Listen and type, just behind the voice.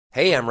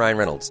Hey, I'm Ryan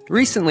Reynolds.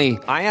 Recently,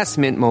 I asked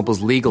Mint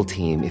Mobile's legal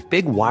team if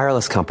big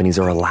wireless companies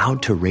are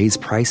allowed to raise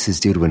prices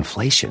due to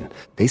inflation.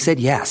 They said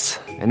yes.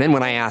 And then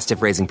when I asked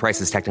if raising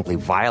prices technically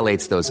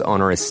violates those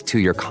onerous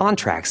two-year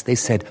contracts, they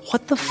said,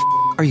 "What the f***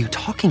 are you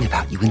talking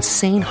about, you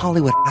insane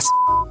Hollywood ass?"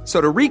 So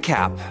to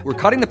recap, we're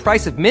cutting the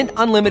price of Mint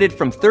Unlimited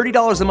from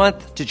 $30 a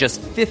month to just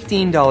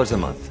 $15 a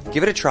month.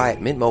 Give it a try at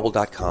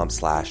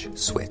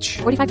mintmobile.com/switch.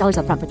 $45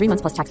 up front for 3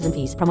 months plus taxes and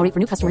fees. Promo rate for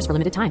new customers for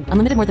limited time.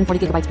 Unlimited more than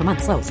 40 gigabytes per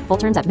month. Slows full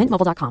terms at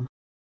mintmobile.com.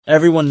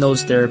 Everyone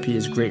knows therapy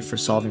is great for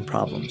solving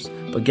problems,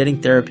 but getting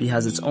therapy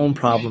has its own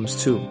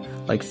problems too,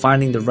 like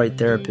finding the right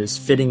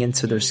therapist, fitting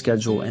into their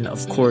schedule, and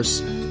of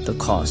course, the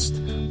cost.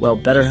 Well,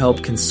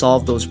 BetterHelp can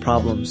solve those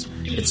problems.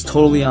 It's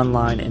totally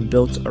online and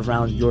built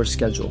around your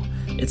schedule.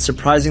 It's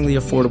surprisingly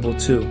affordable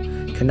too.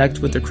 Connect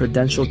with a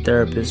credentialed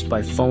therapist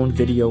by phone,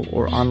 video,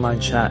 or online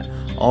chat,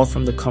 all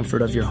from the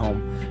comfort of your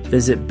home.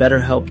 Visit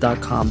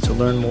BetterHelp.com to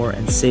learn more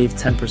and save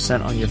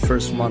 10% on your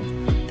first month.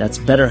 That's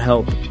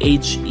BetterHelp,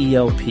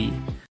 H-E-L-P.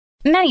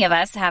 Many of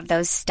us have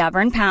those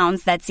stubborn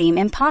pounds that seem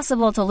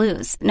impossible to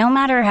lose, no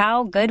matter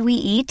how good we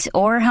eat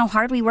or how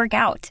hard we work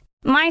out.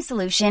 My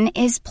solution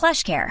is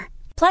PlushCare.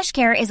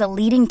 PlushCare is a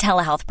leading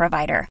telehealth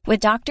provider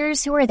with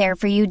doctors who are there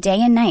for you day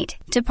and night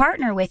to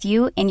partner with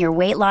you in your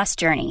weight loss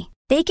journey.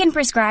 They can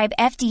prescribe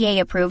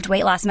FDA-approved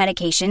weight loss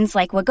medications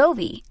like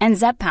Wegovy and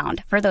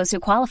Zepbound for those who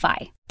qualify.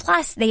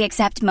 Plus, they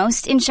accept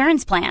most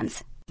insurance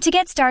plans. To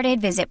get started,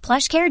 visit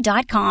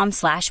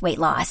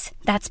plushcare.com/weightloss.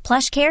 That's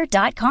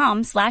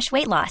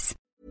plushcare.com/weightloss.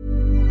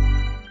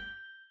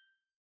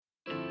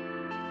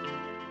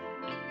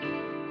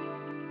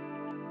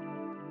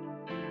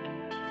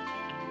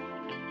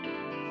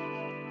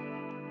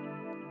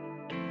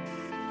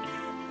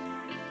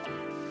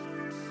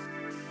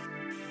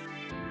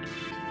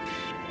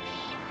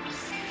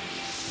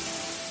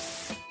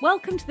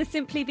 Welcome to the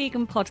Simply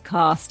Vegan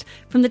podcast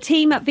from the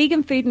team at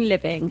Vegan Food and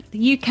Living,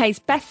 the UK's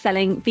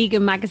best-selling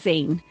vegan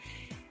magazine.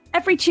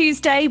 Every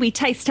Tuesday, we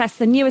taste test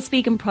the newest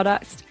vegan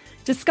products,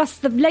 discuss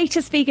the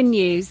latest vegan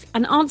news,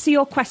 and answer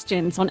your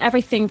questions on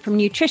everything from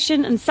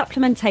nutrition and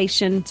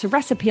supplementation to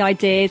recipe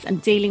ideas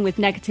and dealing with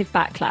negative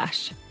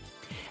backlash.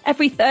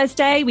 Every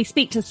Thursday, we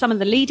speak to some of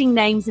the leading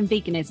names in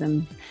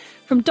veganism,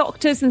 from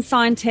doctors and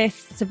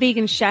scientists to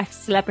vegan chefs,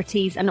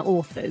 celebrities, and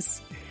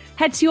authors.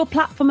 Head to your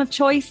platform of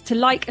choice to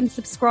like and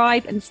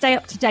subscribe and stay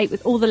up to date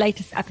with all the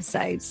latest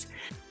episodes.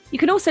 You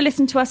can also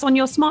listen to us on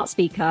your smart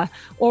speaker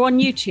or on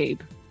YouTube.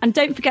 And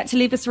don't forget to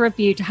leave us a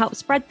review to help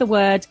spread the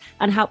word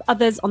and help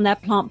others on their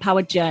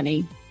plant-powered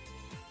journey.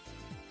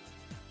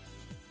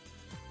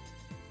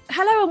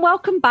 Hello and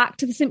welcome back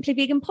to the Simply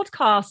Vegan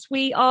podcast.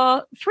 We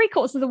are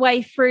 3/4 of the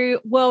way through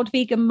World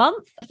Vegan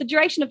Month. For the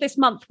duration of this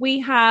month, we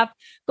have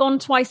gone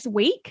twice a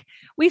week.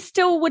 We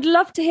still would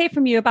love to hear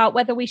from you about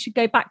whether we should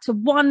go back to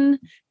one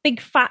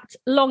big fat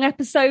long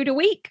episode a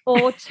week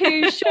or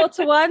two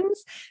shorter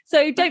ones.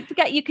 So don't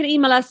forget you can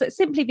email us at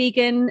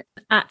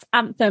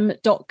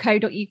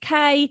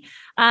simplyvegan@anthem.co.uk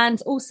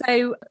and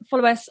also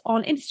follow us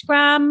on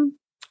Instagram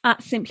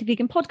at Simply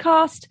Vegan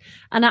Podcast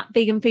and at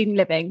Vegan Food and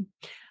Living.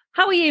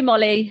 How are you,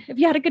 Molly? Have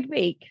you had a good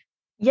week?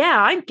 Yeah,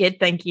 I'm good,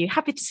 thank you.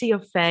 Happy to see your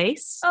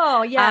face.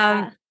 Oh,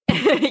 yeah.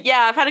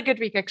 Yeah, I've had a good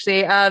week,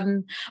 actually.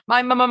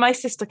 My mum and my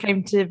sister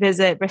came to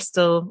visit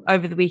Bristol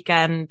over the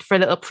weekend for a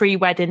little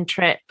pre-wedding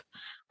trip.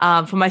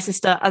 For my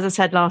sister, as I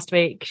said last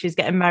week, she's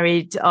getting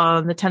married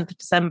on the 10th of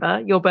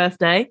December, your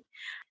birthday.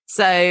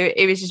 So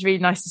it was just really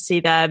nice to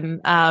see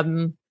them.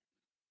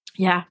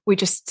 Yeah, we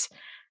just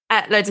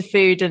ate loads of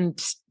food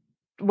and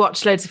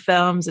watched loads of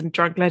films and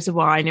drank loads of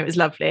wine. It was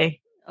lovely.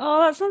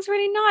 Oh, that sounds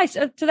really nice.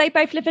 Do they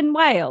both live in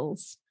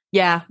Wales?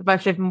 Yeah, they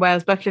both live in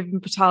Wales, both live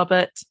in Port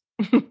Talbot.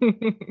 I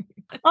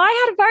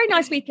had a very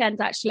nice weekend,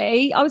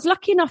 actually. I was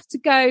lucky enough to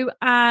go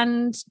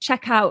and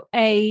check out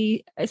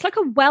it's like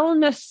a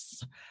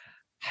wellness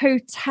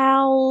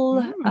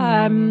hotel.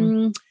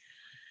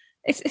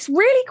 It's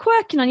really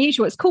quirky and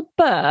unusual. It's called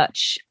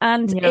Birch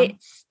and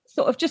it's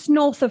sort of just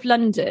north of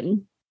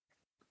London.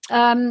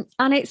 And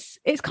it's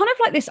kind of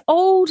like this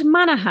old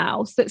manor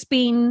house that's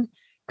been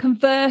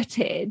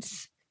converted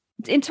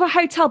into a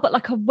hotel, but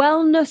like a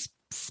wellness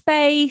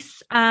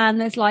space,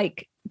 and there's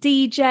like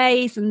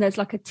DJs and there's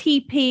like a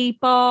teepee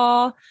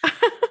bar.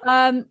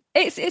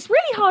 It's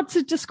really hard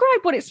to describe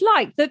what it's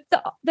like. The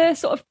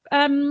sort of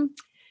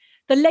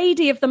the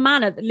lady of the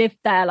manor that lived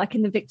there, like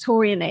in the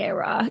Victorian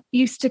era,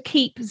 used to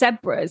keep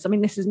zebras. I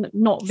mean, this is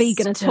not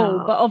vegan at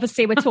all, but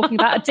obviously we're talking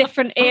about a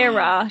different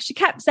era. She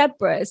kept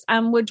zebras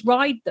and would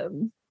ride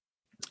them.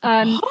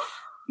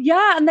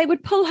 Yeah, and they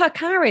would pull her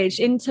carriage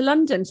into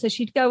London. So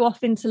she'd go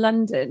off into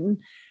London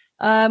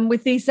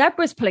with these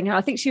zebras pulling her.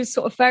 I think she was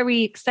sort of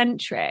very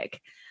eccentric.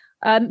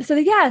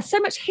 So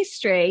much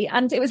history.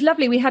 And it was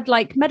lovely. We had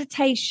like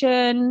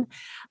meditation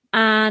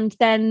and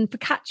then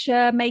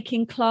focaccia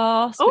making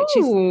class, which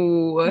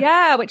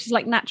is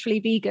like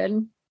naturally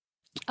vegan.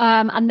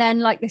 And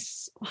then like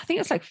this, I think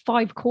it's like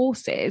 5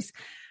 courses.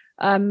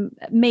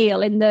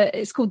 meal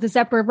it's called the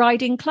Zebra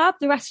Riding Club,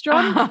 the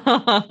restaurant,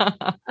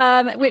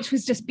 which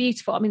was just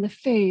beautiful. I mean, the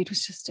food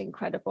was just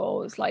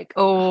incredible. It was like,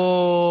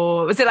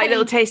 was it like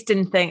little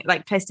tasting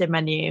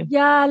menu?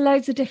 Yeah,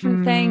 loads of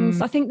different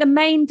things. I think the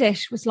main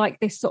dish was like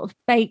this sort of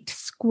baked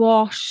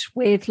squash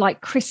with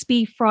like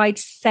crispy fried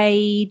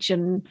sage,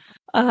 and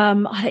I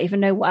don't even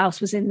know what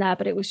else was in there,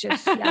 but it was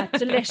just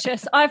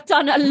delicious. I've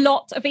done a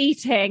lot of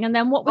eating, and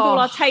then what with all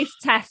our taste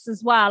tests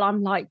as well,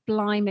 I'm like,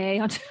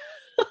 blimey.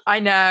 I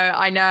know.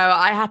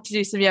 I had to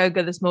do some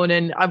yoga this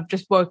morning. I've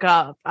just woke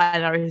up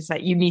and I was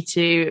like, you need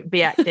to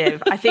be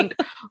active. I think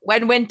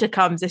when winter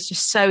comes, it's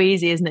just so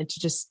easy, isn't it, to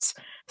just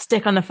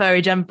stick on a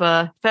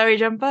a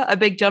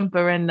big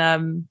jumper,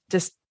 and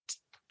just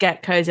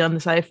get cozy on the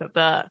sofa.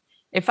 But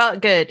it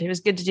felt good. It was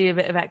good to do a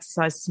bit of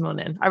exercise this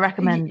morning. I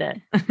recommend it.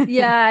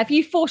 Yeah, if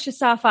you force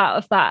yourself out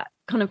of that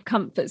kind of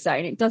comfort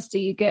zone, it does do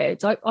you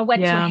good. I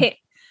went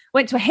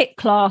to a HIIT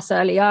class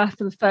earlier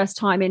for the first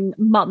time in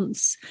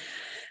months.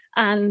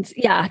 And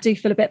I do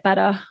feel a bit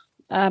better.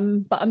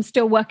 But I'm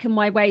still working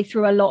my way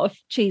through a lot of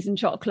cheese and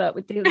chocolate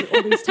with all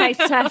these taste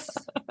tests,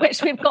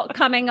 which we've got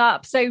coming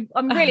up. So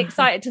I'm really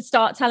excited to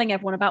start telling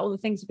everyone about all the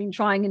things we've been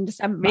trying in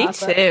December. Me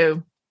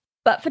too.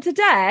 But for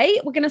today,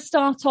 we're going to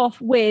start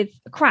off with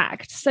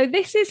Cracked. So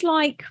this is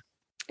like,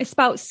 it's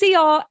spelled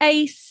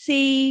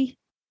CRACK''D,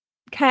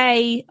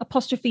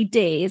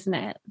 isn't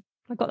it?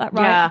 I got that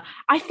right. Yeah,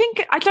 I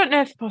don't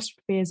know if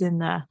apostrophe is in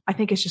there. I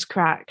think it's just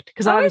Cracked,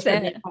 because I always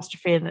put the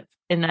apostrophe in it,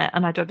 and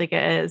I don't think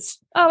it is.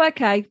 Oh,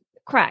 okay.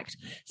 Cracked.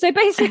 So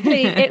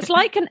basically, it's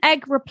like an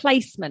egg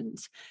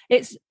replacement.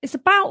 It's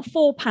about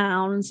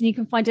 £4, and you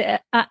can find it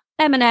at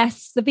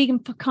M&S, the Vegan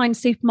for Kind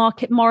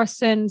supermarket,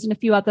 Morrison's, and a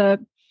few other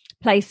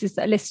places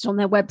that are listed on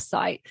their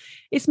website.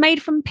 It's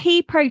made from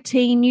pea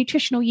protein,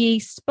 nutritional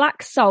yeast,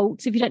 black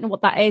salt. If you don't know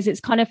what that is, it's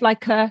kind of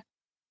like a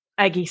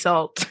eggy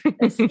salt.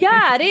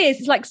 Yeah, it is.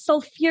 It's like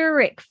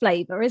sulfuric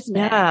flavour, isn't it?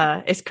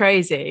 Yeah, it's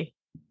crazy.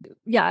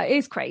 Yeah, it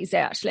is crazy,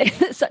 actually.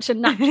 It's such a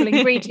natural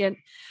ingredient.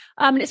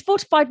 And it's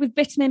fortified with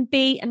vitamin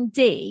B and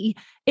D.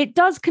 It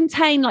does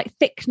contain like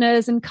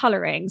thickeners and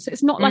colouring, so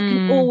it's not like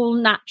an all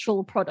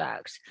natural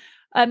product.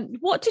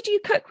 What did you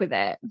cook with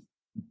it?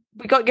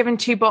 We got given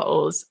 2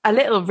 bottles. A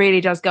little really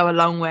does go a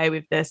long way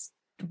with this.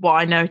 What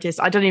I noticed,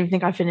 I don't even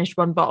think I finished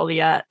 1 bottle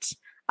yet,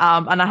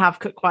 and I have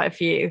cooked quite a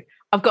few.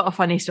 I've got a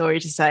funny story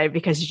to say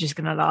because you're just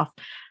going to laugh.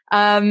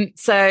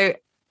 So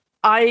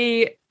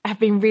I have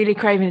been really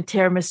craving a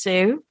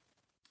tiramisu.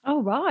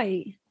 Oh,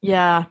 right.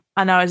 Yeah.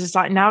 And I was just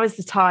like, now is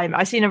the time.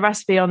 I seen a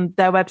recipe on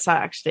their website,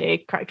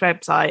 actually, Cracked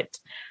website,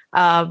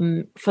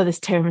 for this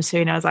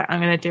tiramisu. And I was like,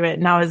 I'm going to do it.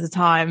 Now is the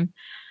time.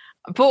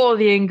 I bought all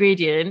the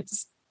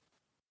ingredients.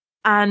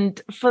 And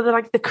for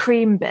the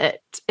cream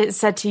bit, it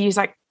said to use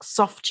like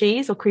soft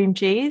cheese or cream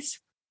cheese.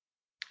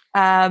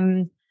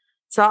 So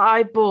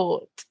I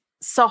bought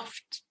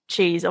soft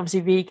cheese,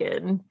 obviously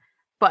vegan,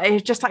 but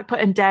it's just like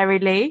putting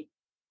Dairy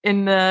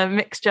in the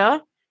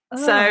mixture. Oh.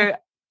 So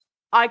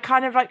I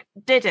kind of like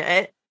did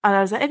it, and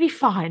I was like, it'd be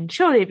fine.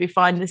 Surely it'd be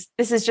fine. This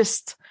is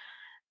just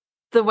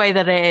the way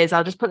that it is.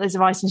 I'll just put loads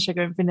of ice and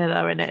sugar and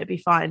vanilla in it. It'd be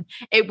fine.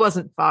 It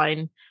wasn't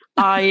fine.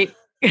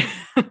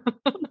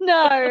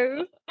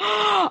 No.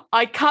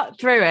 I cut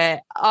through it.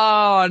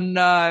 Oh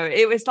no.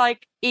 It was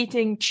like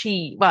eating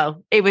cheese.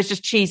 Well, it was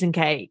just cheese and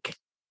cake.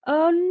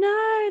 Oh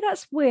no,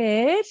 that's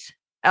weird.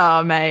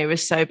 Oh May, it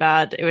was so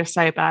bad. It was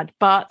so bad.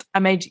 But I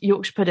made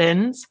Yorkshire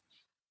puddings.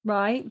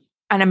 Right.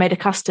 And I made a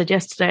custard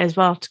yesterday as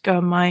well to go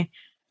on my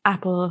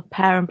apple,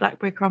 pear and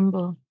blackberry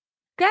crumble.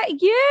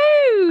 Get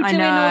you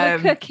doing all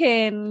the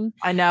cooking.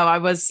 I know. I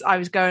was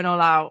going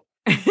all out.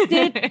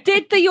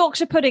 Did the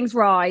Yorkshire puddings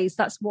rise?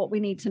 That's what we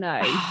need to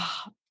know.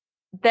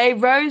 They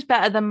rose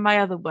better than my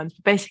other ones.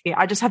 But basically,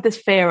 I just had this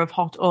fear of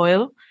hot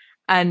oil,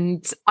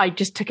 and I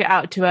just took it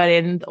out too early,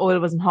 and the oil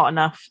wasn't hot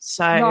enough.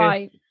 So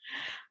right.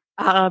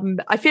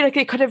 I feel like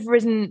it could have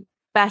risen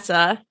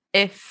better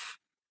if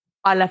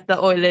I left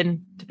the oil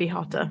in to be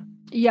hotter.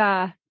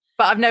 Yeah.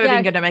 But I've never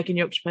been good at making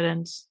Yorkshire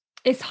puddings.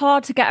 It's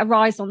hard to get a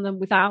rise on them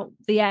without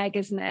the egg,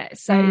 isn't it?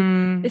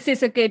 So this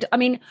is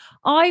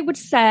I would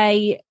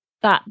say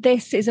that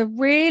this is a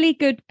really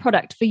good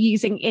product for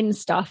using in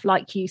stuff,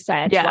 like you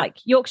said, like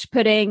Yorkshire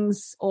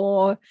puddings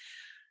or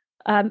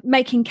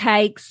making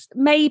cakes,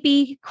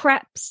 maybe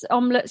crepes,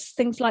 omelettes,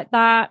 things like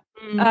that.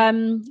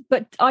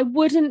 But I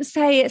wouldn't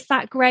say it's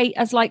that great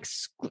as like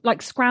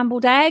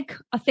scrambled egg.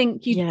 I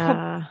think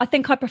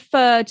I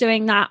prefer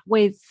doing that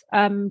with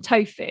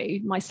tofu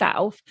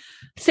myself,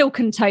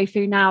 silken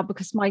tofu now,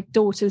 because my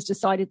daughter's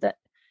decided that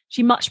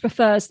she much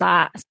prefers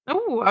that.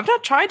 Oh, I've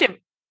not tried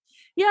it.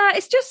 Yeah,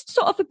 it's just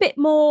sort of a bit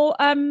more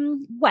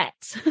wet.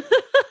 For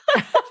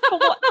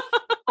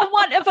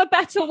want of a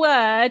better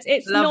word,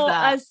 it's Love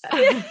not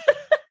that.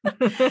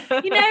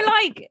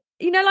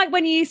 you know, like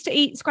when you used to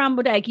eat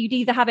scrambled egg, you'd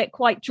either have it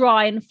quite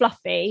dry and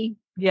fluffy,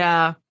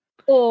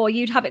 or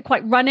you'd have it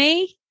quite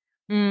runny,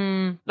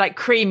 like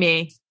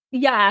creamy.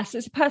 Yes,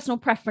 it's a personal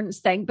preference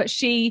thing. But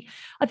I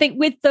think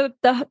with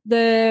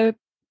the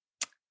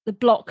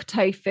block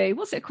tofu,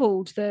 what's it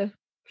called? The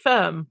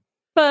firm.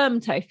 firm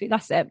tofu,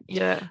 that's it.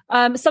 Yeah.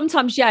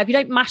 Sometimes, if you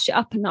don't mash it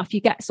up enough,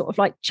 you get sort of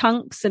like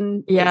chunks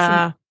and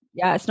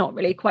it's not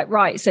really quite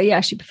right.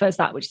 So she prefers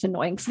that, which is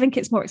annoying because I think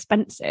it's more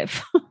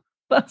expensive.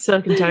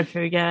 Silken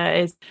tofu,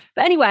 it is.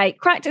 But anyway,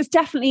 Cracked is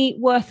definitely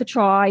worth a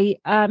try.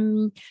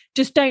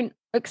 Just don't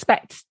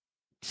expect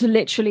to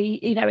literally,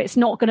 it's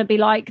not going to be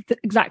like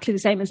exactly the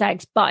same as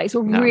eggs, but it's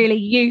a really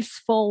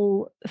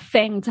useful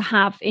thing to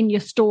have in your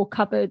store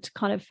cupboard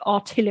kind of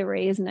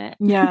artillery, isn't it?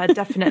 Yeah,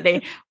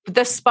 definitely.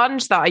 The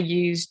sponge that I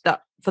used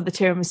for the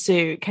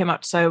tiramisu came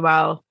out so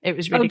well. It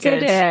was really good.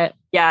 Did it?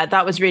 Yeah,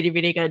 that was really,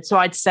 really good. So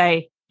I'd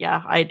say,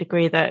 I'd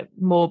agree that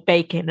more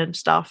baking and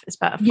stuff is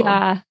better for.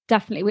 Yeah,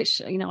 definitely, which,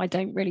 I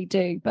don't really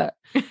do, but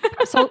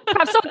perhaps I'll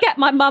get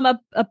my mum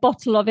a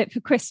bottle of it for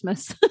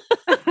Christmas.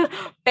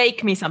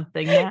 Bake me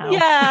something now.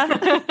 Yeah.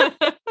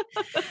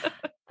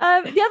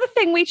 The other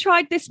thing we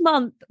tried this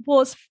month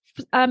was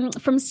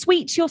from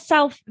Sweet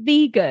Yourself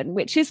Vegan,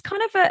 which is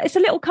kind of it's a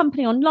little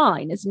company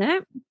online, isn't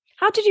it?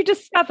 How did you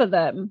discover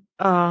them?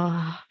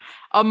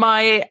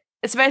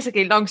 It's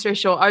basically, long story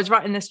short, I was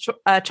writing this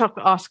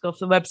chocolate article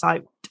for the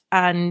website,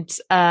 and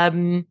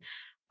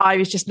I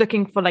was just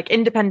looking for like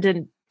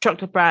independent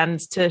chocolate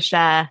brands to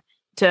share,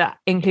 to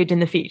include in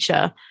the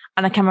feature.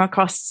 And I came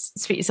across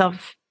Sweet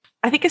Yourself.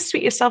 I think it's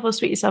Sweet Yourself or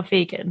Sweet Yourself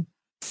Vegan.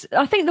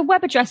 I think the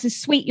web address is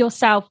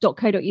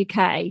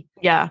sweetyourself.co.uk.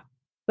 Yeah.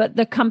 But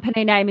the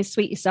company name is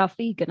Sweet Yourself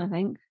Vegan, I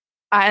think.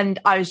 And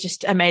I was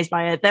just amazed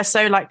by it. They're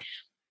so like,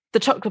 the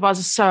chocolate bars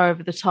are so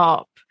over the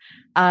top.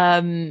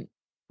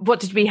 What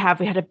did we have?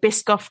 We had a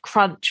Biscoff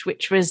Crunch,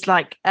 which was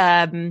like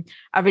a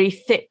really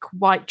thick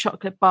white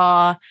chocolate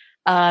bar,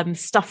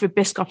 stuffed with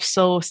Biscoff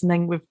sauce, and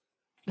then with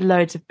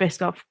loads of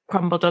Biscoff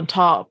crumbled on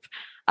top.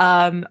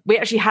 We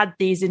actually had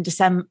these in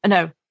December.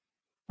 No,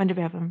 when did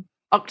we have them?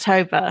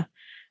 October.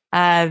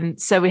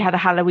 So we had a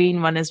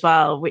Halloween one as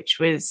well, which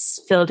was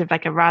filled with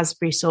like a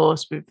raspberry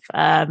sauce with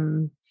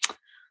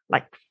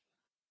like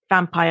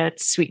vampire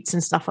sweets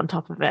and stuff on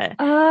top of it.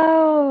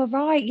 Oh,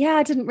 right. Yeah,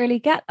 I didn't really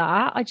get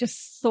that. I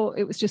just thought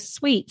it was just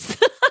sweets.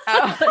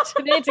 I'm such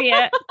an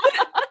idiot.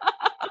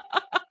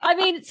 I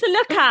mean, to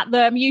look at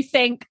them, you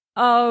think,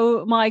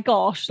 oh my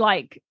gosh,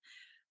 like,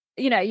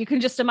 you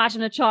can just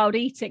imagine a child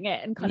eating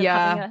it and kind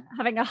of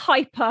having a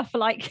hyper for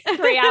like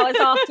 3 hours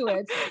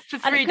afterwards. For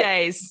 3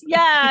 days.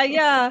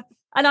 Yeah.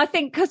 And I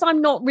think because I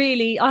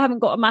haven't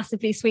got a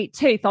massively sweet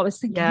tooth, I was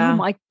thinking, oh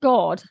my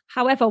God.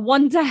 However,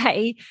 one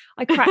day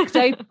I cracked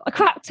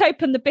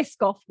open the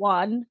Biscoff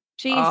one.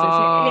 Jesus,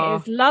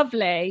 it is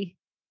lovely.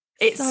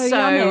 It's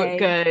so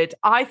good.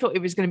 I thought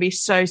it was going to be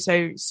so,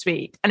 so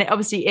sweet. And it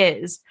obviously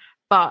is,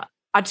 but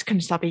I just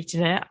couldn't stop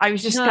eating it. I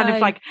was just kind of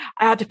like,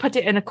 I had to put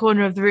it in a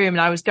corner of the room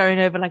and I was going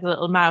over like a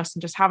little mouse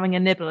and just having a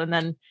nibble and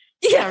then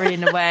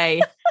scurrying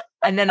away.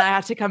 And then I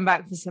had to come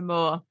back for some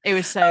more. It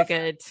was so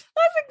good.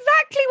 That's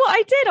exactly what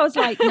I did. I was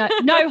like,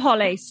 no,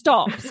 Holly,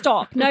 stop,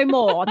 no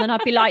more. And then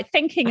I'd be like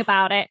thinking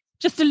about it,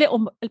 just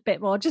a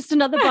bit more, just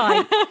another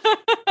bite.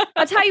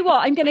 I'll tell you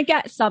what, I'm going to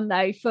get some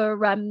though for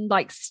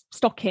like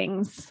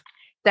stockings.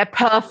 They're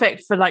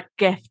perfect for like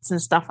gifts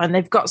and stuff. And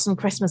they've got some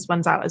Christmas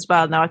ones out as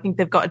well now. I think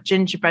they've got a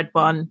gingerbread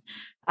one.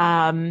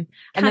 And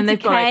then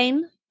they've got like,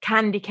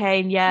 candy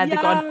cane. Yeah,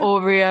 they've got an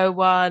Oreo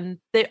one.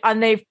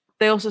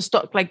 They also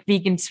stock like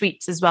vegan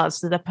sweets as well.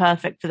 So they're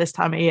perfect for this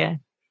time of year.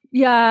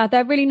 Yeah,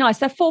 they're really nice.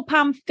 They're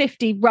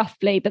 £4.50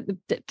 roughly, but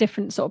the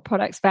different sort of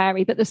products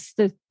vary. But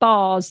the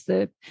bars,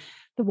 the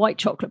white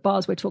chocolate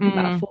bars we're talking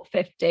about are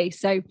 £4.50.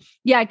 So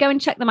yeah, go and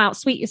check them out,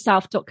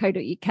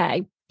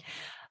 sweetyourself.co.uk.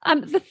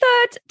 The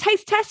third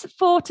taste test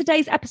for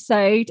today's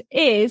episode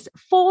is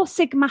Four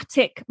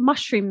Sigmatic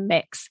Mushroom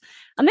Mix.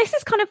 And this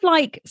is kind of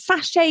like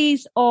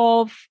sachets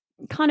of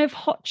kind of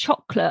hot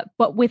chocolate,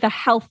 but with a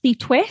healthy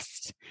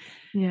twist.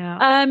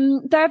 Yeah.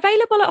 They're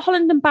available at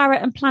Holland &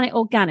 Barrett and Planet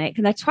Organic,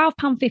 and they're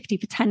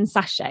 £12.50 for 10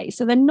 sachets.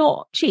 So they're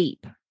not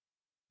cheap.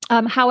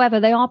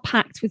 However, they are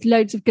packed with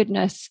loads of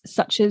goodness,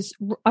 such as,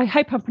 I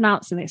hope I'm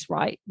pronouncing this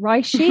right,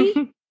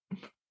 reishi.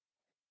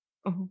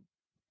 Oh.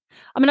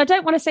 I mean, I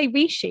don't want to say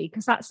Rishi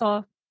because that's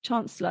our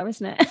chancellor,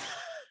 isn't it?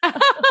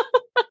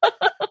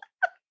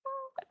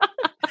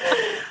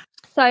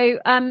 So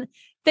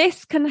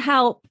this can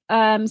help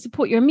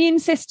support your immune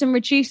system,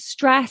 reduce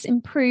stress,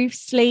 improve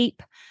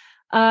sleep.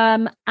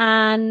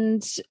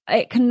 And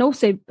it can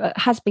also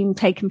has been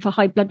taken for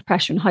high blood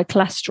pressure and high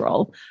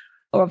cholesterol.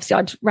 Or obviously,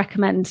 I'd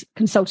recommend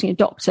consulting a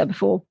doctor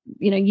before,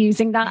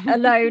 using that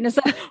alone.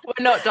 We're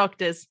not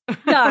doctors.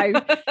 No.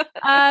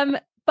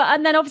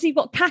 And then obviously you've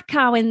got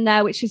cacao in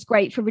there, which is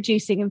great for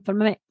reducing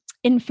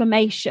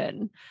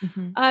inflammation.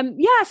 Mm-hmm.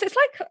 So it's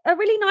like a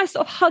really nice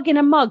sort of hug in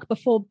a mug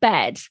before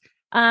bed.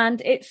 And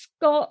it's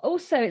got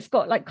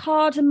like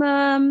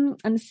cardamom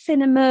and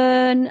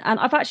cinnamon. And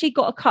I've actually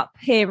got a cup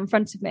here in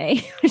front of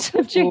me, which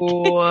I'm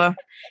drinking.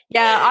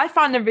 Yeah, I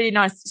found them really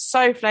nice.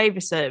 So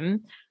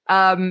flavoursome.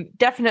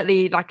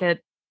 Definitely like a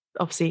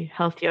obviously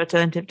healthy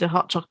alternative to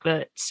hot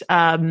chocolate.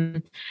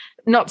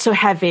 Not so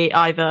heavy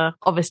either,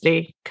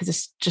 obviously, because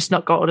it's just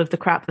not got all of the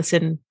crap that's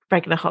in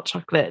regular hot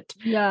chocolate.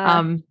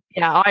 Yeah.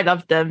 I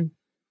loved them.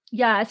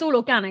 Yeah, it's all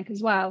organic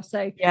as well.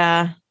 So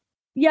Yeah.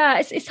 Yeah,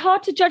 it's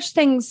hard to judge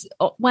things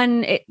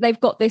when they've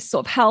got this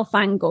sort of health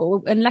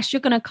angle, unless you're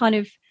going to kind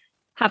of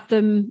have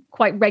them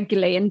quite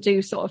regularly and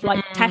do sort of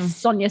like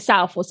tests on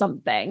yourself or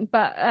something.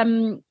 But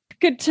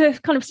good to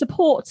kind of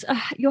support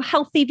your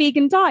healthy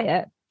vegan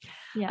diet.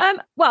 Yeah.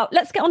 Well,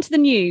 let's get on to the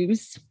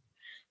news.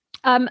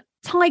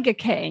 Tiger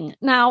King.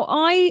 Now,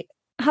 I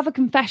have a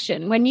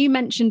confession. When you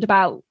mentioned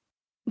about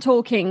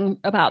talking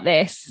about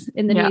this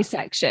in the news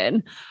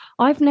section,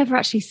 I've never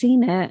actually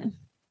seen it.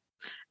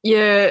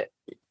 Yeah.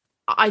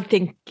 I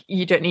think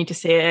you don't need to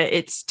see it.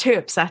 It's too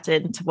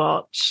upsetting to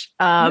watch.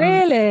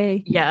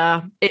 Really?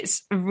 Yeah,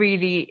 it's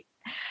really.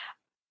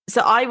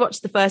 So I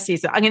watched the first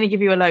season. I'm going to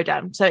give you a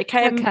lowdown. So it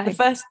came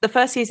the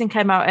first season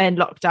came out in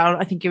lockdown.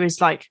 I think it was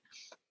like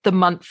the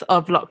month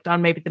of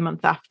lockdown, maybe the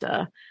month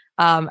after.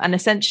 And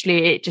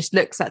essentially, it just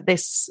looks at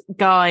this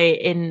guy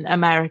in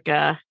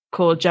America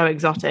called Joe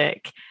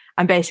Exotic,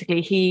 and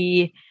basically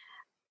he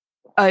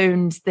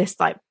owns this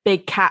like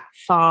big cat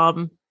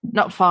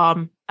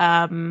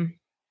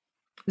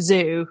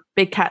zoo,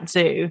 big cat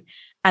zoo,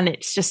 and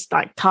it's just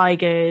like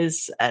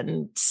tigers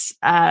and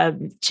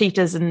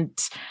cheetahs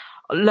and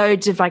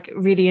loads of like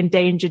really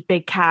endangered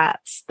big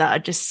cats that are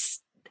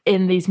just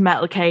in these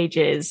metal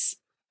cages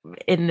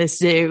in this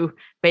zoo.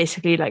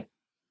 Basically, like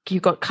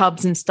you've got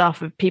cubs and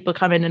stuff of people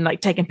coming and like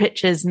taking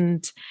pictures,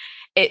 and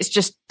it's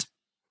just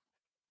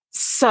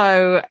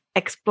so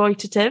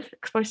exploitative.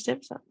 Is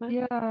that word?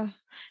 Yeah.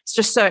 It's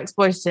just so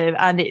exploitative,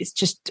 and it's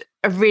just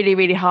a really,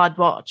 really hard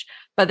watch.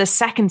 But the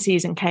second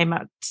season came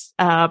out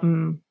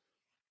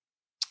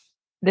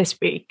this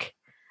week,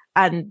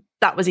 and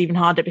that was even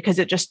harder because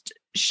it just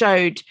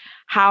showed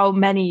how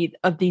many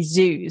of these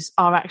zoos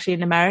are actually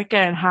in America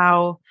and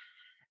how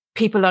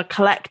people are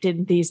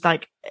collecting these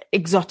like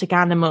exotic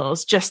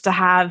animals just to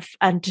have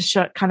and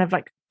to kind of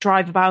like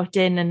drive about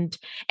in, and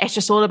it's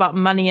just all about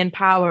money and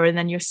power. And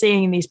then you're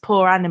seeing these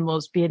poor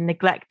animals being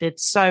neglected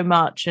so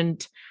much,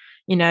 and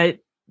you know,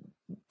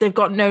 they've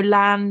got no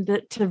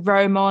land to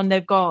roam on. They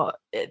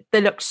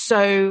look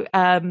so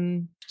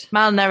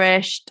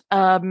malnourished.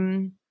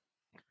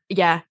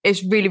 Yeah,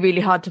 it's really,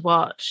 really hard to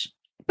watch.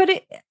 But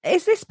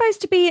is this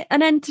supposed to be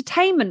an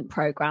entertainment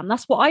program?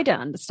 That's what I don't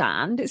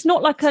understand. It's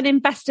not like an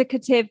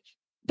investigative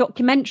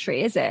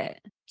documentary, is it?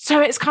 So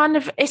it's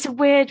a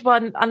weird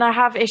one. And I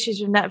have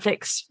issues with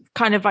Netflix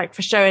kind of like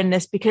for showing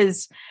this,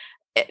 because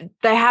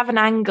they have an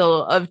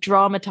angle of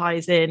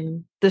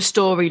dramatizing the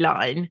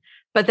storyline.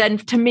 But then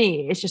to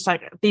me, it's just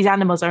like these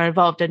animals are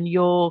involved and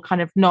you're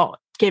kind of not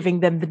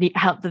giving them the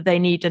help that they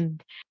need.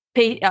 And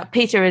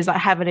Peter is like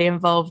heavily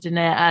involved in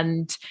it.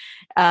 And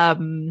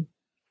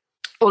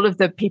all of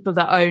the people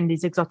that own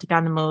these exotic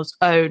animals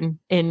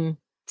in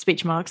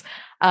speech marks,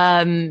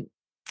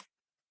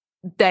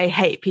 they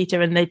hate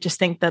Peter, and they just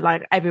think that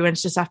like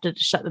everyone's just after to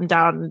shut them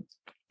down.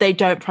 They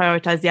don't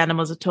prioritize the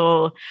animals at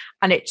all.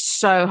 And it's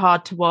so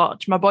hard to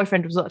watch. My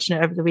boyfriend was watching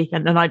it over the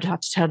weekend and I just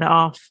had to turn it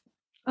off.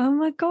 Oh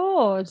my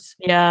God.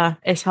 Yeah,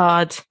 it's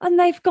hard. And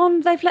they've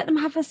let them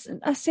have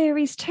a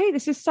series too.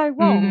 This is so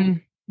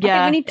wrong.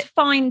 Yeah. I think we need to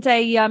find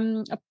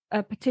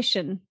a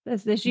petition.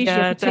 There's usually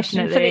a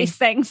petition for these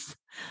things.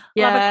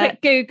 Yeah. I'll have a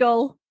quick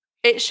Google.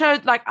 It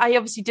showed, like, I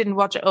obviously didn't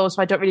watch it all,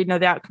 so I don't really know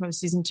the outcome of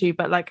season 2,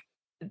 but like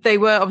they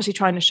were obviously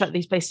trying to shut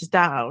these places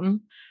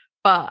down.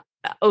 But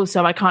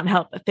also I can't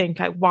help but think,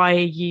 like, why are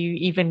you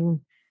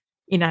even,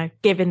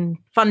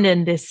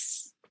 funding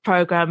this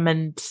program?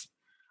 And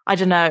I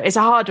don't know, it's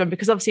a hard one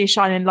because obviously you're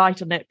shining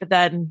light on it, but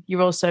then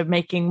you're also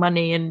making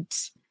money and,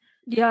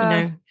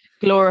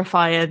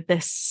 glorifying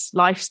this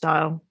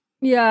lifestyle.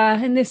 Yeah,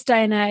 in this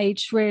day and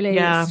age, really,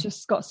 it's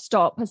just got to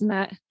stop, hasn't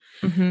it?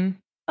 Mm-hmm.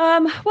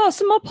 Well,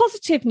 some more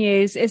positive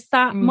news is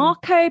that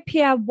Marco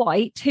Pierre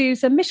White,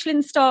 who's a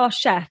Michelin star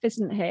chef,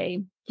 isn't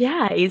he?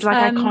 Yeah, he's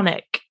like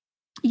iconic.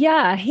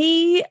 Yeah,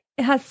 he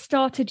has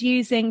started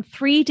using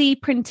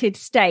 3D printed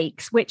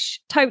steaks,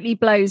 which totally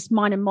blows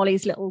mine and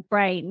Molly's little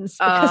brains,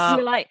 because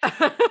you're like,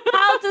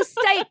 how does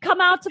steak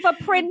come out of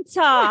a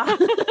printer?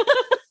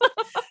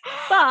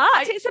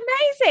 But it's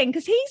amazing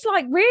because he's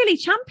like really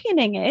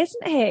championing it,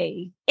 isn't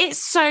he? It's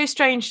so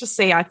strange to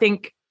see. I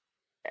think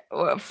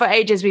for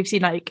ages we've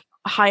seen like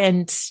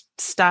high-end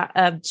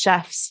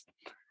chefs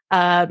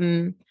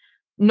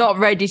not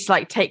ready to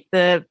like take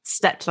the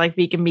step to like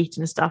vegan meat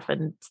and stuff,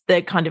 and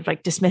they kind of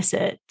like dismiss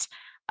it.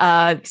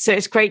 So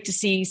it's great to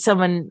see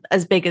someone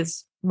as big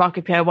as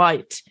Marco Pierre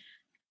White.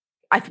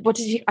 I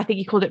think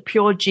he called it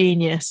pure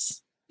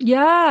genius.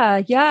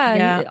 Yeah.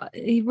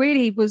 He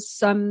really was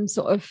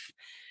sort of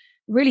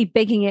really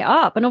bigging it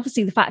up, and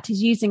obviously the fact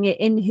he's using it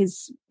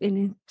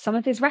in some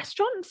of his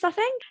restaurants, I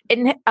think.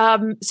 In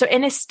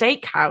his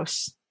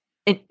steakhouse,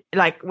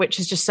 which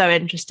is just so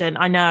interesting.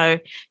 I know.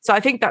 So I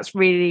think that's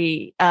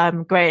really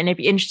great, and it'd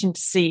be interesting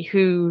to see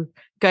who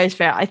goes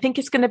for it. I think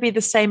it's going to be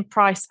the same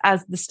price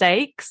as the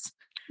steaks.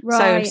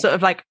 Right. So sort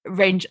of like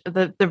range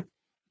the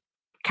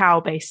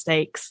cow-based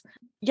steaks.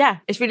 Yeah,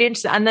 it's really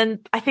interesting. And then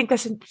I think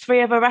there's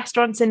 3 other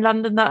restaurants in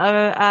London that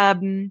are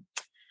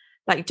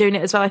like doing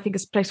it as well. I think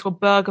it's a place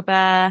called Burger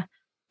Bear.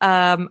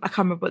 I can't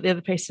remember what the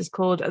other place is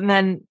called. And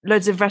then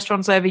loads of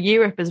restaurants over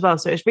Europe as well.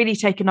 So it's really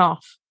taken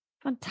off.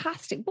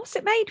 Fantastic. What's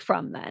it made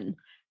from then?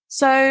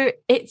 So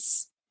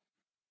it's,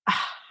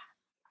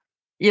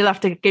 you'll have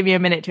to give me a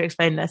minute to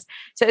explain this.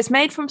 So it's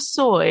made from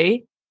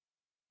soy.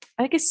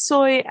 I think it's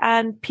soy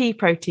and pea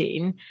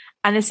protein.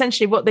 And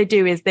essentially what they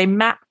do is they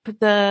map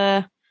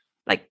the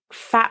like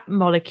fat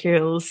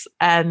molecules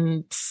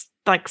and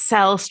like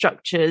cell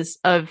structures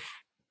of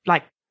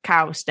like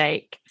cow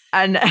steak.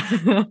 And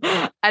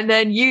and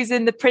then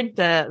using the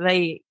printer,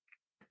 they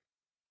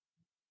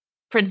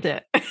print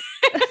it.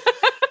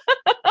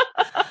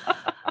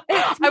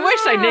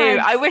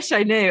 I wish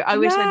I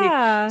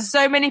knew.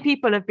 So many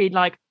people have been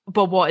like,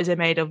 but what is it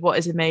made of? What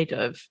is it made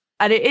of?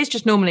 And it is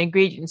just normal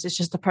ingredients. It's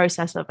just the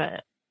process of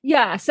it.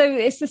 Yeah. So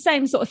it's the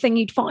same sort of thing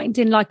you'd find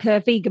in like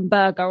a vegan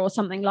burger or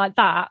something like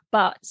that.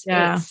 But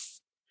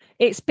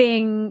it's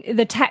being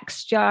the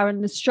texture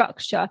and the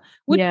structure.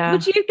 Would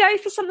you go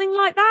for something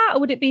like that?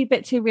 Or would it be a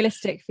bit too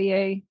realistic for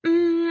you?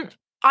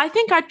 I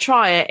think I'd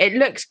try it. It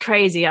looks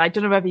crazy. I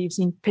don't know whether you've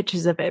seen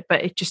pictures of it,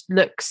 but it just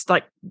looks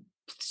like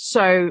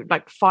so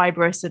like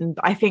fibrous. And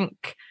I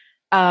think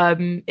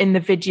in the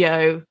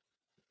video,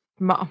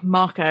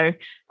 Marco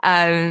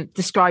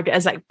described it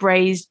as like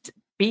braised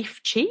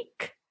beef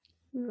cheek.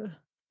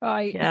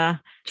 Right. Yeah.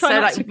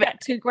 Try not to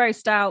get too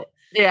grossed out.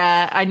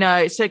 Yeah, I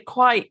know. So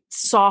quite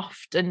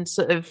soft and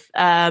sort of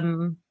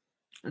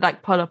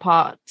like pull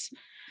apart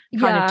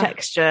kind of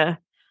texture.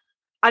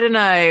 I don't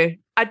know.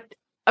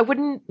 I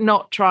wouldn't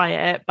not try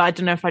it, but I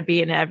don't know if I'd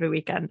be in it every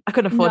weekend. I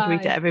couldn't afford to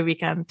eat it every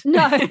weekend.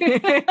 No.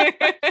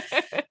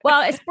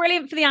 Well, it's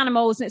brilliant for the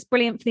animals and it's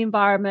brilliant for the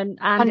environment.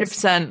 And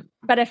 100%. It's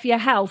better for your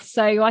health.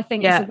 So I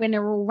think it's a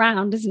winner all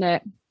round, isn't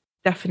it?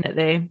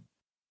 Definitely.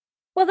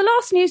 Well, the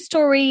last news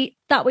story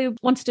that we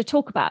wanted to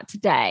talk about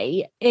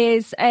today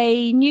is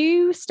a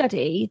new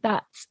study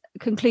that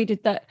concluded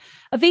that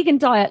a vegan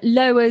diet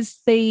lowers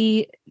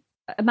the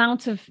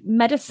amount of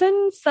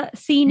medicines that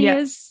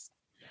seniors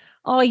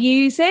are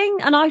using.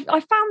 And I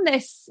found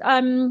this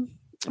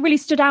really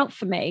stood out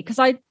for me because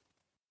I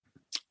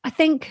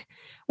think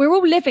we're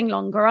all living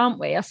longer, aren't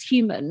we, us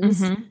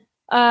humans,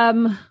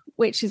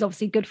 which is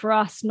obviously good for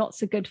us, not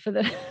so good for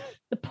the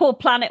poor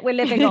planet we're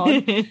living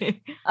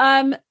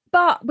on.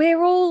 But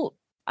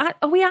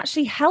are we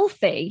actually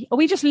healthy? Are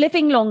we just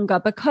living longer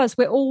because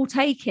we're all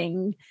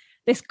taking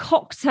this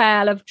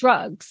cocktail of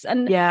drugs?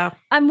 And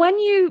when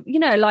you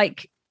know,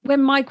 like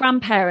when my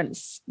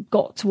grandparents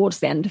got towards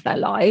the end of their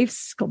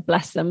lives, God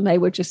bless them, they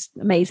were just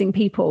amazing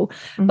people.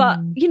 But,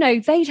 you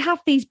know, they'd have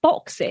these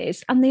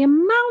boxes and the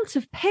amount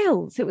of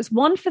pills, it was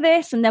one for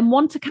this and then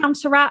one to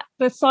counteract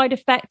the side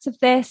effects of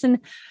this. And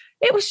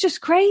it was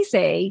just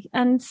crazy.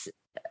 And,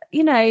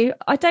 you know,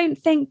 I don't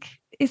think,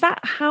 is that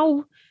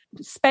how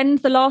spend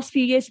the last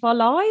few years of our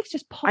lives?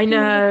 Just popping. I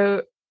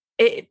know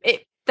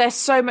it there's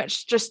so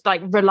much just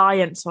like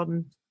reliance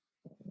on,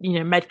 you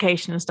know,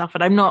 medication and stuff.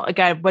 And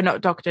we're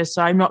not doctors,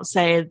 so I'm not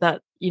saying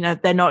that, you know,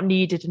 they're not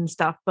needed and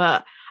stuff,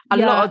 but a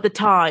lot of the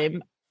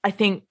time I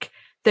think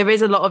there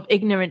is a lot of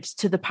ignorance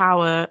to the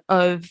power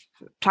of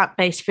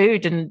plant-based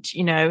food and,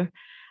 you know,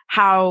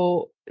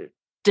 how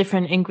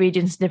different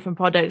ingredients, different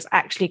products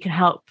actually can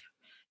help.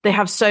 They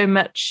have so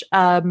much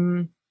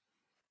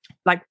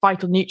like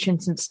vital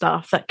nutrients and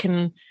stuff that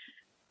can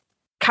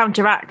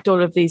counteract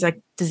all of these like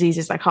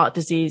diseases like heart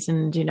disease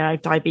and, you know,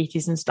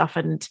 diabetes and stuff.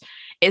 And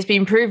it's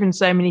been proven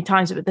so many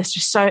times, but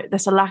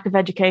there's a lack of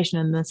education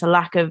and there's a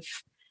lack of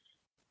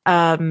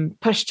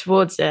push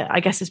towards it.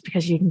 I guess it's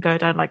because you can go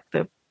down like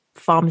the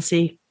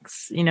pharmacy,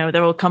 you know,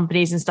 they're all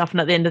companies and stuff,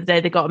 and at the end of the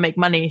day they got to make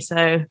money.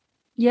 So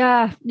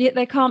yeah,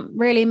 they can't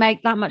really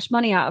make that much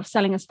money out of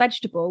selling us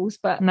vegetables,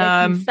 but they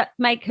can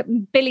make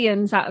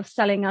billions out of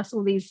selling us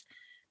all these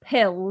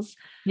pills.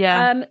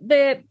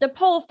 The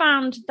poll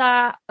found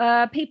that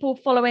people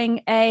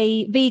following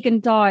a vegan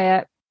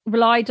diet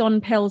relied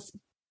on pills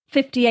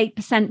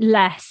 58%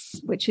 less,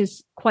 which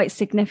is quite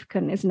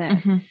significant, isn't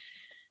it?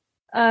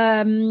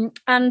 And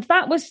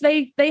that was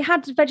they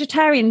had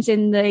vegetarians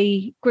in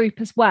the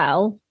group as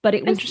well, but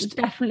it was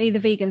definitely the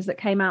vegans that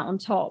came out on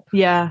top.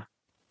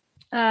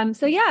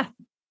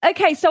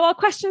 Okay, so our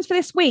questions for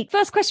this week.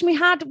 First question we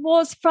had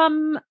was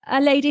from a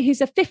lady who's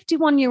a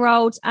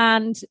 51-year-old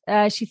and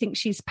she thinks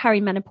she's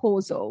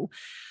perimenopausal.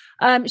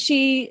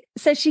 She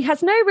says she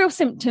has no real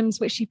symptoms,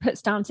 which she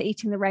puts down to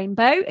eating the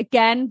rainbow.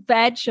 Again,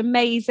 veg,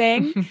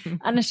 amazing.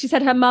 And she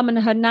said her mum and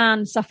her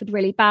nan suffered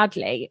really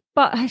badly.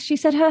 But she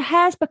said her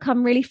hair's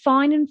become really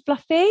fine and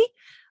fluffy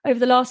over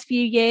the last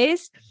few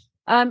years.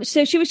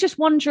 So she was just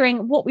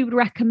wondering what we would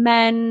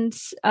recommend.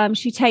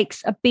 She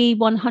takes a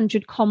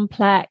B100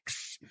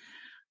 complex.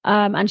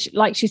 And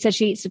like she said,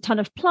 she eats a ton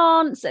of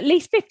plants, at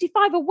least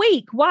 55 a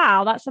week.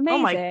 Wow, that's amazing.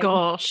 Oh my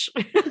gosh.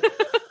 That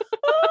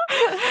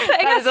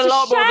is a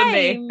lot more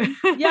than me.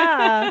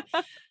 Yeah.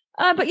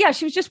 But yeah,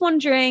 she was just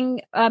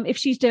wondering if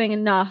she's doing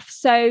enough.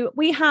 So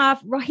we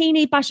have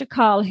Rohini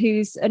Bajakal,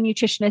 who's a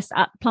nutritionist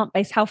at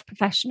Plant-Based Health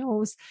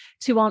Professionals,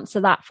 to answer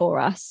that for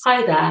us.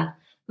 Hi there.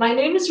 My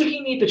name is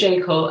Rahimi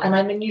Bajekal, and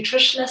I'm a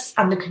nutritionist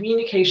and the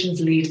communications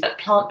lead at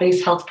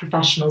Plant-Based Health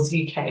Professionals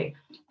UK,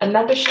 a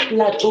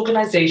membership-led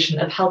organisation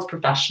of health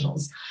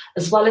professionals,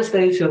 as well as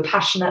those who are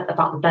passionate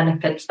about the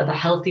benefits of a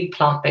healthy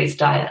plant-based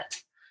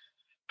diet.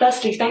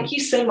 Firstly, thank you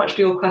so much for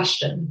your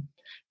question.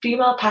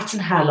 Female pattern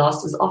hair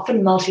loss is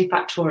often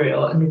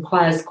multifactorial and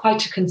requires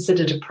quite a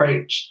considered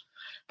approach.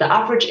 The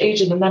average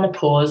age of the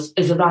menopause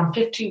is around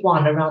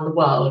 51 around the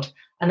world,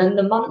 and in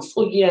the months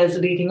or years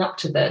leading up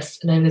to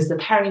this, known as the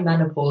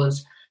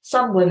perimenopause,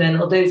 some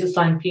women or those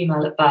assigned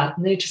female at birth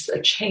notice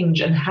a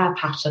change in hair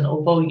pattern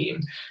or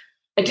volume.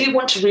 I do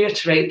want to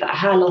reiterate that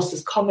hair loss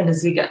is common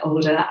as we get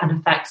older and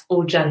affects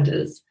all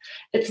genders.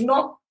 It's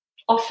not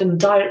often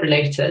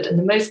diet-related, and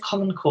the most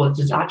common cause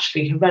is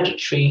actually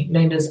hereditary,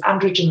 known as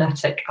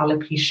androgenetic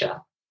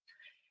alopecia.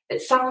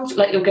 It sounds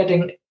like you're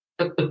getting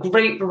a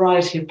great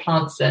variety of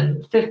plants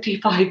in.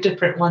 55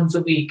 different ones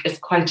a week is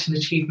quite an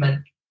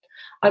achievement.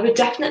 I would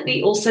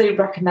definitely also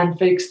recommend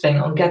focusing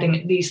on getting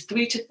at least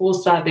 3 to 4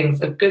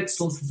 servings of good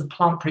sources of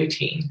plant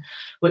protein,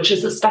 which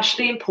is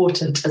especially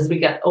important as we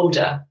get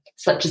older,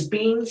 such as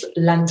beans,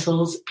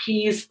 lentils,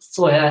 peas,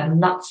 soya,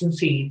 nuts and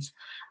seeds,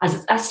 as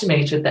it's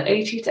estimated that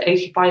 80 to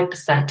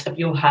 85% of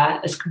your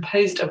hair is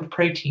composed of a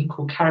protein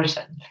called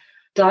keratin.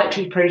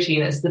 Dietary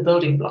protein is the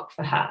building block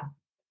for hair.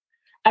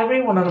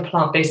 Everyone on a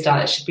plant-based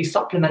diet should be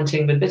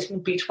supplementing with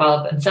vitamin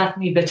B12 and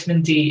certainly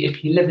vitamin D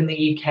if you live in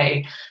the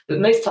UK,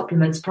 but most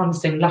supplements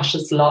promising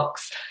luscious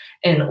locks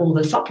in all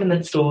the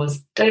supplement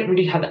stores don't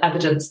really have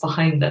evidence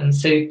behind them,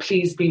 so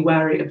please be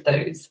wary of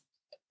those.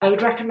 I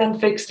would recommend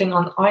focusing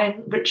on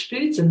iron-rich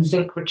foods and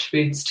zinc-rich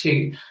foods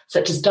too,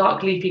 such as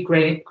dark leafy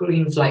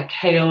greens like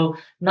kale,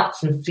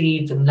 nuts and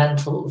seeds and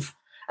lentils.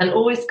 And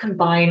always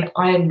combine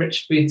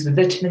iron-rich foods with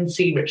vitamin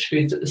C-rich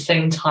foods at the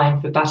same time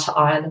for better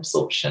iron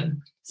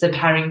absorption. So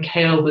pairing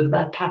kale with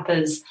red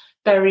peppers,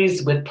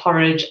 berries with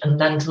porridge, and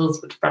lentils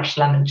with fresh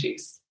lemon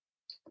juice.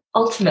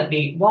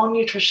 Ultimately, while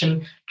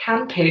nutrition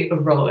can play a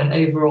role in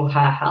overall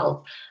hair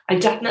health, I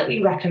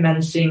definitely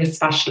recommend seeing a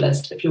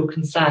specialist if you're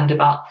concerned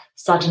about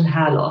sudden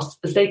hair loss,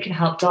 as they can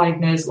help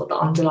diagnose what the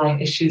underlying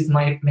issues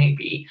may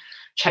be,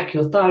 check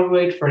your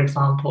thyroid, for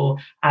example,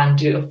 and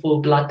do a full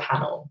blood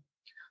panel.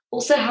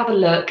 Also have a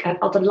look at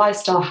other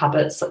lifestyle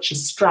habits such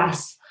as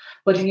stress,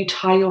 whether you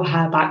tie your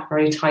hair back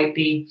very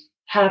tightly,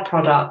 hair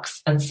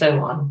products, and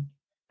so on.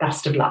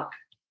 Best of luck.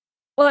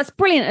 Well, that's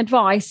brilliant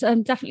advice,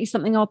 and definitely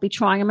something I'll be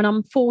trying. I mean,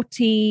 I'm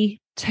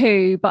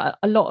 42, but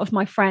a lot of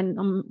my friends,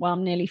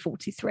 I'm nearly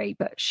 43,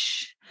 but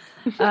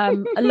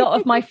a lot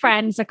of my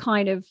friends are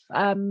kind of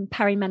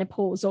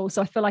perimenopausal,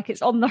 so I feel like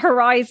it's on the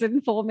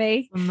horizon for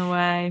me. On the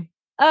way.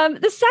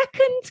 The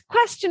second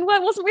question, well,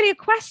 it wasn't really a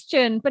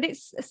question, but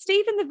it's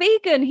Stephen the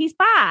vegan. He's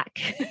back.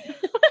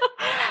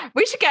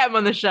 We should get him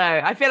on the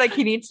show. I feel like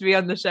he needs to be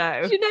on the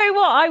show. Do you know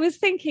what? I was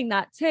thinking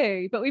that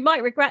too, but we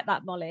might regret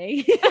that,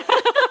 Molly.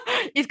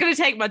 He's going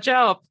to take my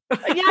job.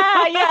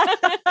 Yeah.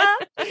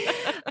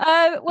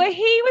 Well,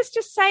 he was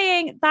just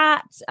saying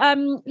that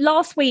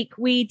last week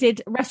we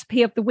did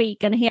Recipe of the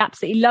Week and he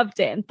absolutely loved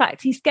it. In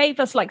fact, he gave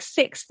us like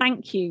 6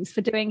 thank yous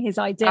for doing his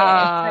idea.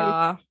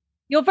 So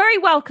you're very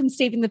welcome,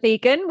 Stephen the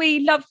vegan.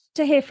 We love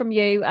to hear from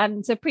you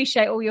and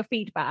appreciate all your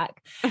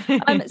feedback. So he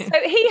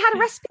had a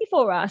recipe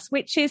for us,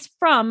 which is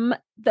from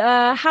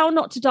the How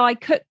Not to Die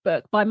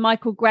cookbook by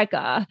Michael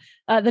Greger,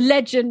 the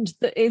legend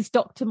that is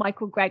Dr.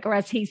 Michael Greger,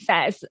 as he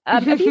says.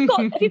 Have you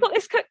got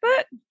this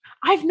cookbook?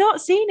 I've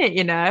not seen it.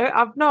 You know,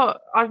 I've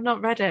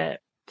not read it.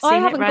 I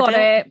haven't got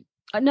it.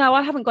 No,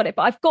 I haven't got it,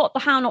 but I've got the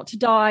How Not to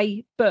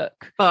Die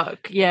book.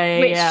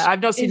 Yeah.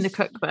 I've not seen the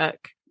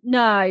cookbook.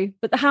 No,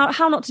 but the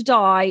How Not to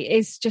Die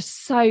is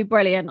just so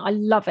brilliant. I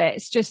love it.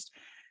 It's just,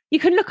 you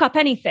can look up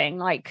anything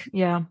like,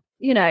 you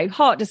know,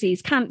 heart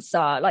disease,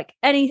 cancer, like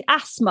any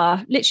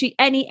asthma, literally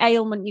any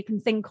ailment you can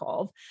think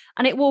of.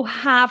 And it will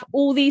have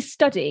all these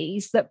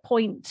studies that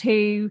point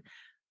to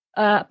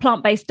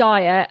plant-based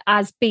diet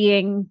as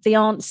being the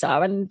answer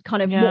and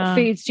kind of what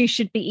foods you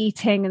should be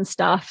eating and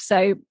stuff.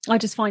 So I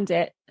just find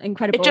it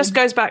incredible. It just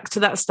goes back to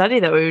that study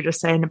that we were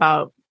just saying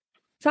about.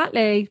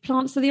 Exactly.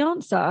 Plants are the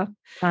answer.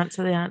 Plants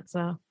are the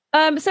answer.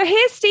 So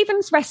here's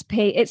Stephen's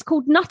recipe. It's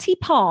called Nutty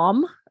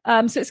Palm.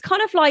 So it's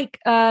kind of like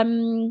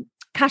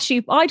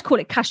cashew. I'd call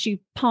it cashew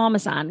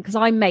parmesan because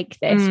I make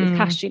this with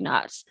cashew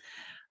nuts.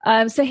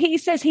 So he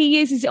says he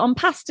uses it on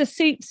pasta,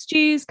 soup,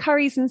 stews,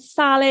 curries and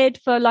salad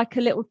for like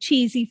a little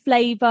cheesy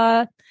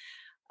flavour.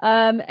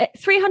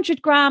 300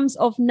 grams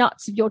of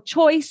nuts of your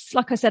choice.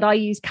 Like I said, I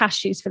use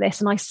cashews for this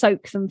and I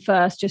soak them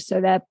first just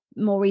so they're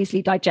more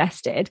easily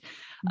digested.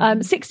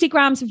 60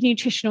 grams of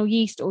nutritional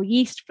yeast or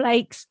yeast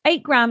flakes,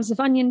 8 grams of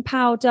onion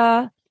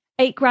powder,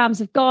 8 grams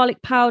of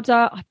garlic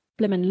powder. I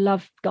blimmin'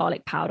 love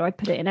garlic powder. I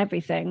put it in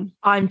everything.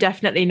 I'm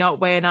definitely not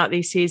weighing out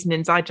these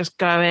seasonings. I just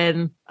go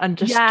in and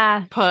just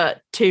put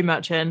too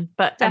much in.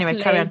 But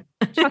definitely. Anyway, carry on.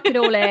 Chuck it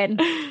all in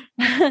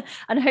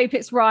and hope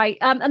it's right.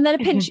 And then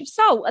a pinch of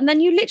salt. And then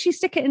you literally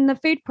stick it in the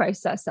food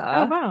processor.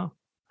 Oh,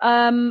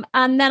 wow.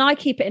 And then I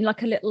keep it in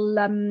like a little,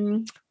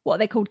 what are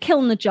they called?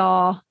 Kilner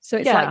jar. So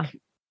it's like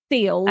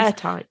sealed.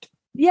 Airtight.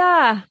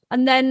 Yeah.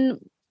 And then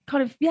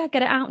kind of, get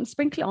it out and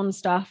sprinkle it on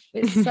stuff.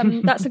 It's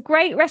that's a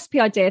great recipe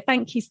idea.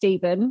 Thank you,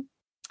 Stephen.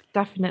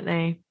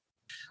 Definitely.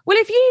 Well,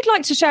 if you'd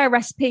like to share a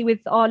recipe with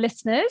our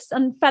listeners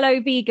and fellow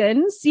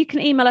vegans, you can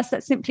email us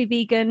at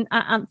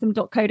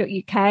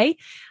simplyvegan@anthem.co.uk.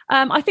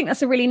 I think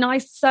that's a really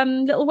nice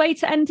little way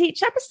to end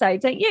each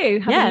episode, don't you?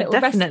 Having a little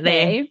definitely.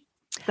 Recipe.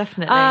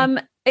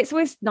 Definitely. It's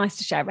always nice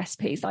to share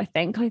recipes, I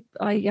think.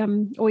 I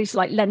always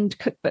like lend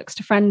cookbooks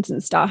to friends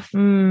and stuff.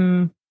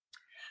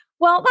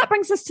 Well, that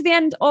brings us to the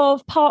end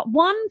of part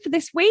 1 for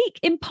this week.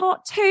 In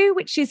part 2,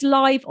 which is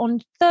live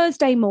on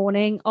Thursday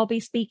morning, I'll be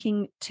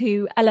speaking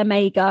to Ella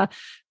Mager,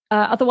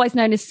 otherwise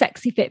known as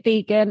Sexy Fit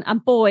Vegan.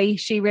 And boy,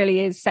 she really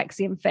is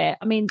sexy and fit.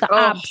 I mean,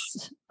 the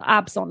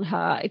abs on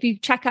her. If you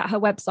check out her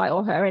website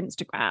or her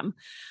Instagram,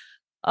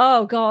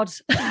 oh God,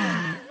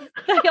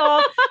 they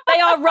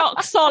are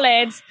rock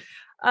solid.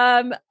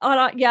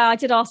 I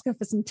did ask her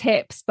for some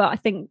tips, but I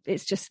think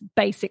it's just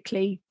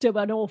basically do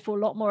an awful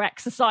lot more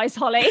exercise,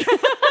 Holly.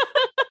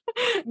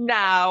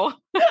 Now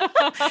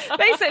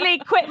basically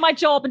quit my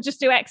job and just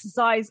do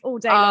exercise all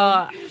day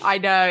long. I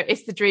know,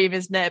 it's the dream,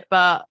 isn't it?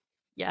 But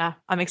yeah,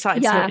 I'm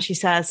excited to see what she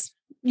says.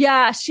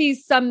 Yeah,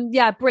 she's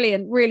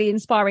brilliant, really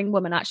inspiring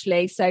woman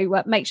actually.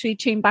 So make sure you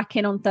tune back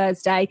in on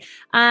Thursday.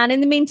 And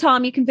in the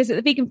meantime, you can visit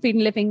the Vegan Food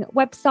and Living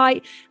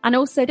website, and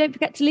also don't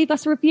forget to leave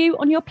us a review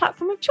on your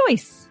platform of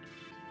choice.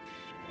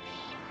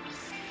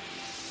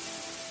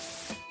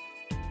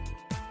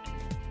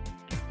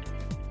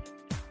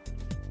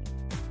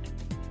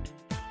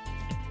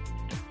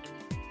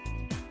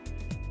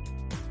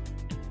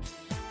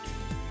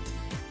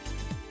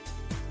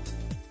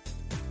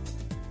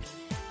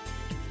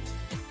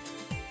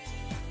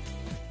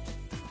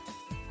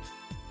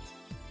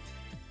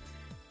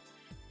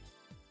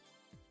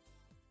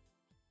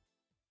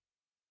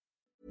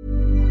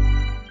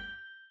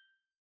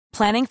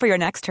 Planning for your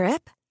next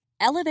trip?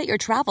 Elevate your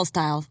travel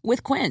style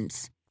with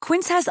Quince.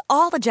 Quince has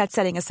all the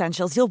jet-setting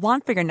essentials you'll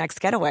want for your next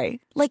getaway,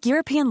 like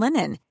European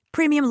linen,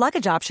 premium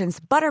luggage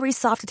options, buttery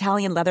soft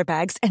Italian leather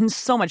bags, and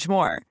so much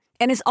more.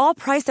 And is all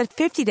priced at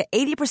 50 to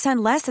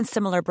 80% less than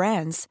similar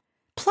brands.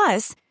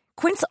 Plus,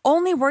 Quince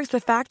only works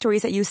with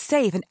factories that use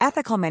safe and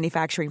ethical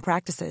manufacturing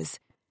practices.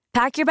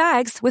 Pack your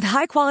bags with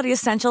high-quality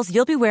essentials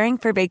you'll be wearing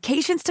for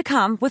vacations to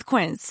come with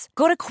Quince.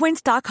 Go to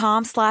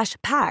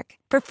quince.com/pack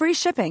for free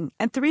shipping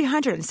and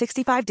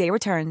 365-day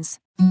returns.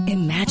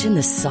 Imagine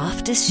the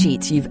softest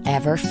sheets you've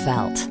ever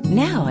felt.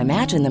 Now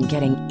imagine them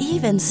getting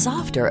even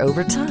softer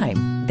over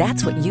time.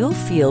 That's what you'll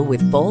feel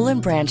with Boll &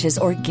 Branch's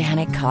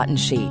organic cotton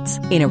sheets.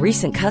 In a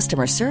recent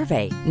customer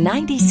survey,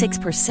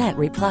 96%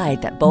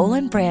 replied that Boll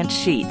 & Branch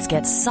sheets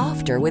get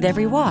softer with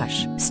every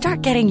wash.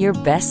 Start getting your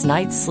best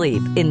night's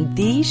sleep in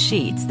these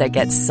sheets that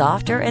get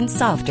softer and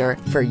softer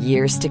for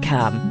years to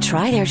come.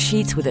 Try their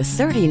sheets with a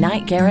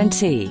 30-night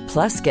guarantee.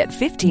 Plus, get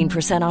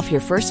 15% off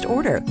your first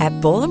order at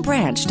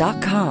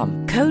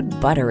bollandbranch.com.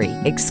 Code BUTTERY.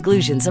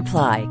 Exclusions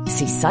apply.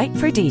 See site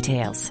for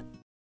details.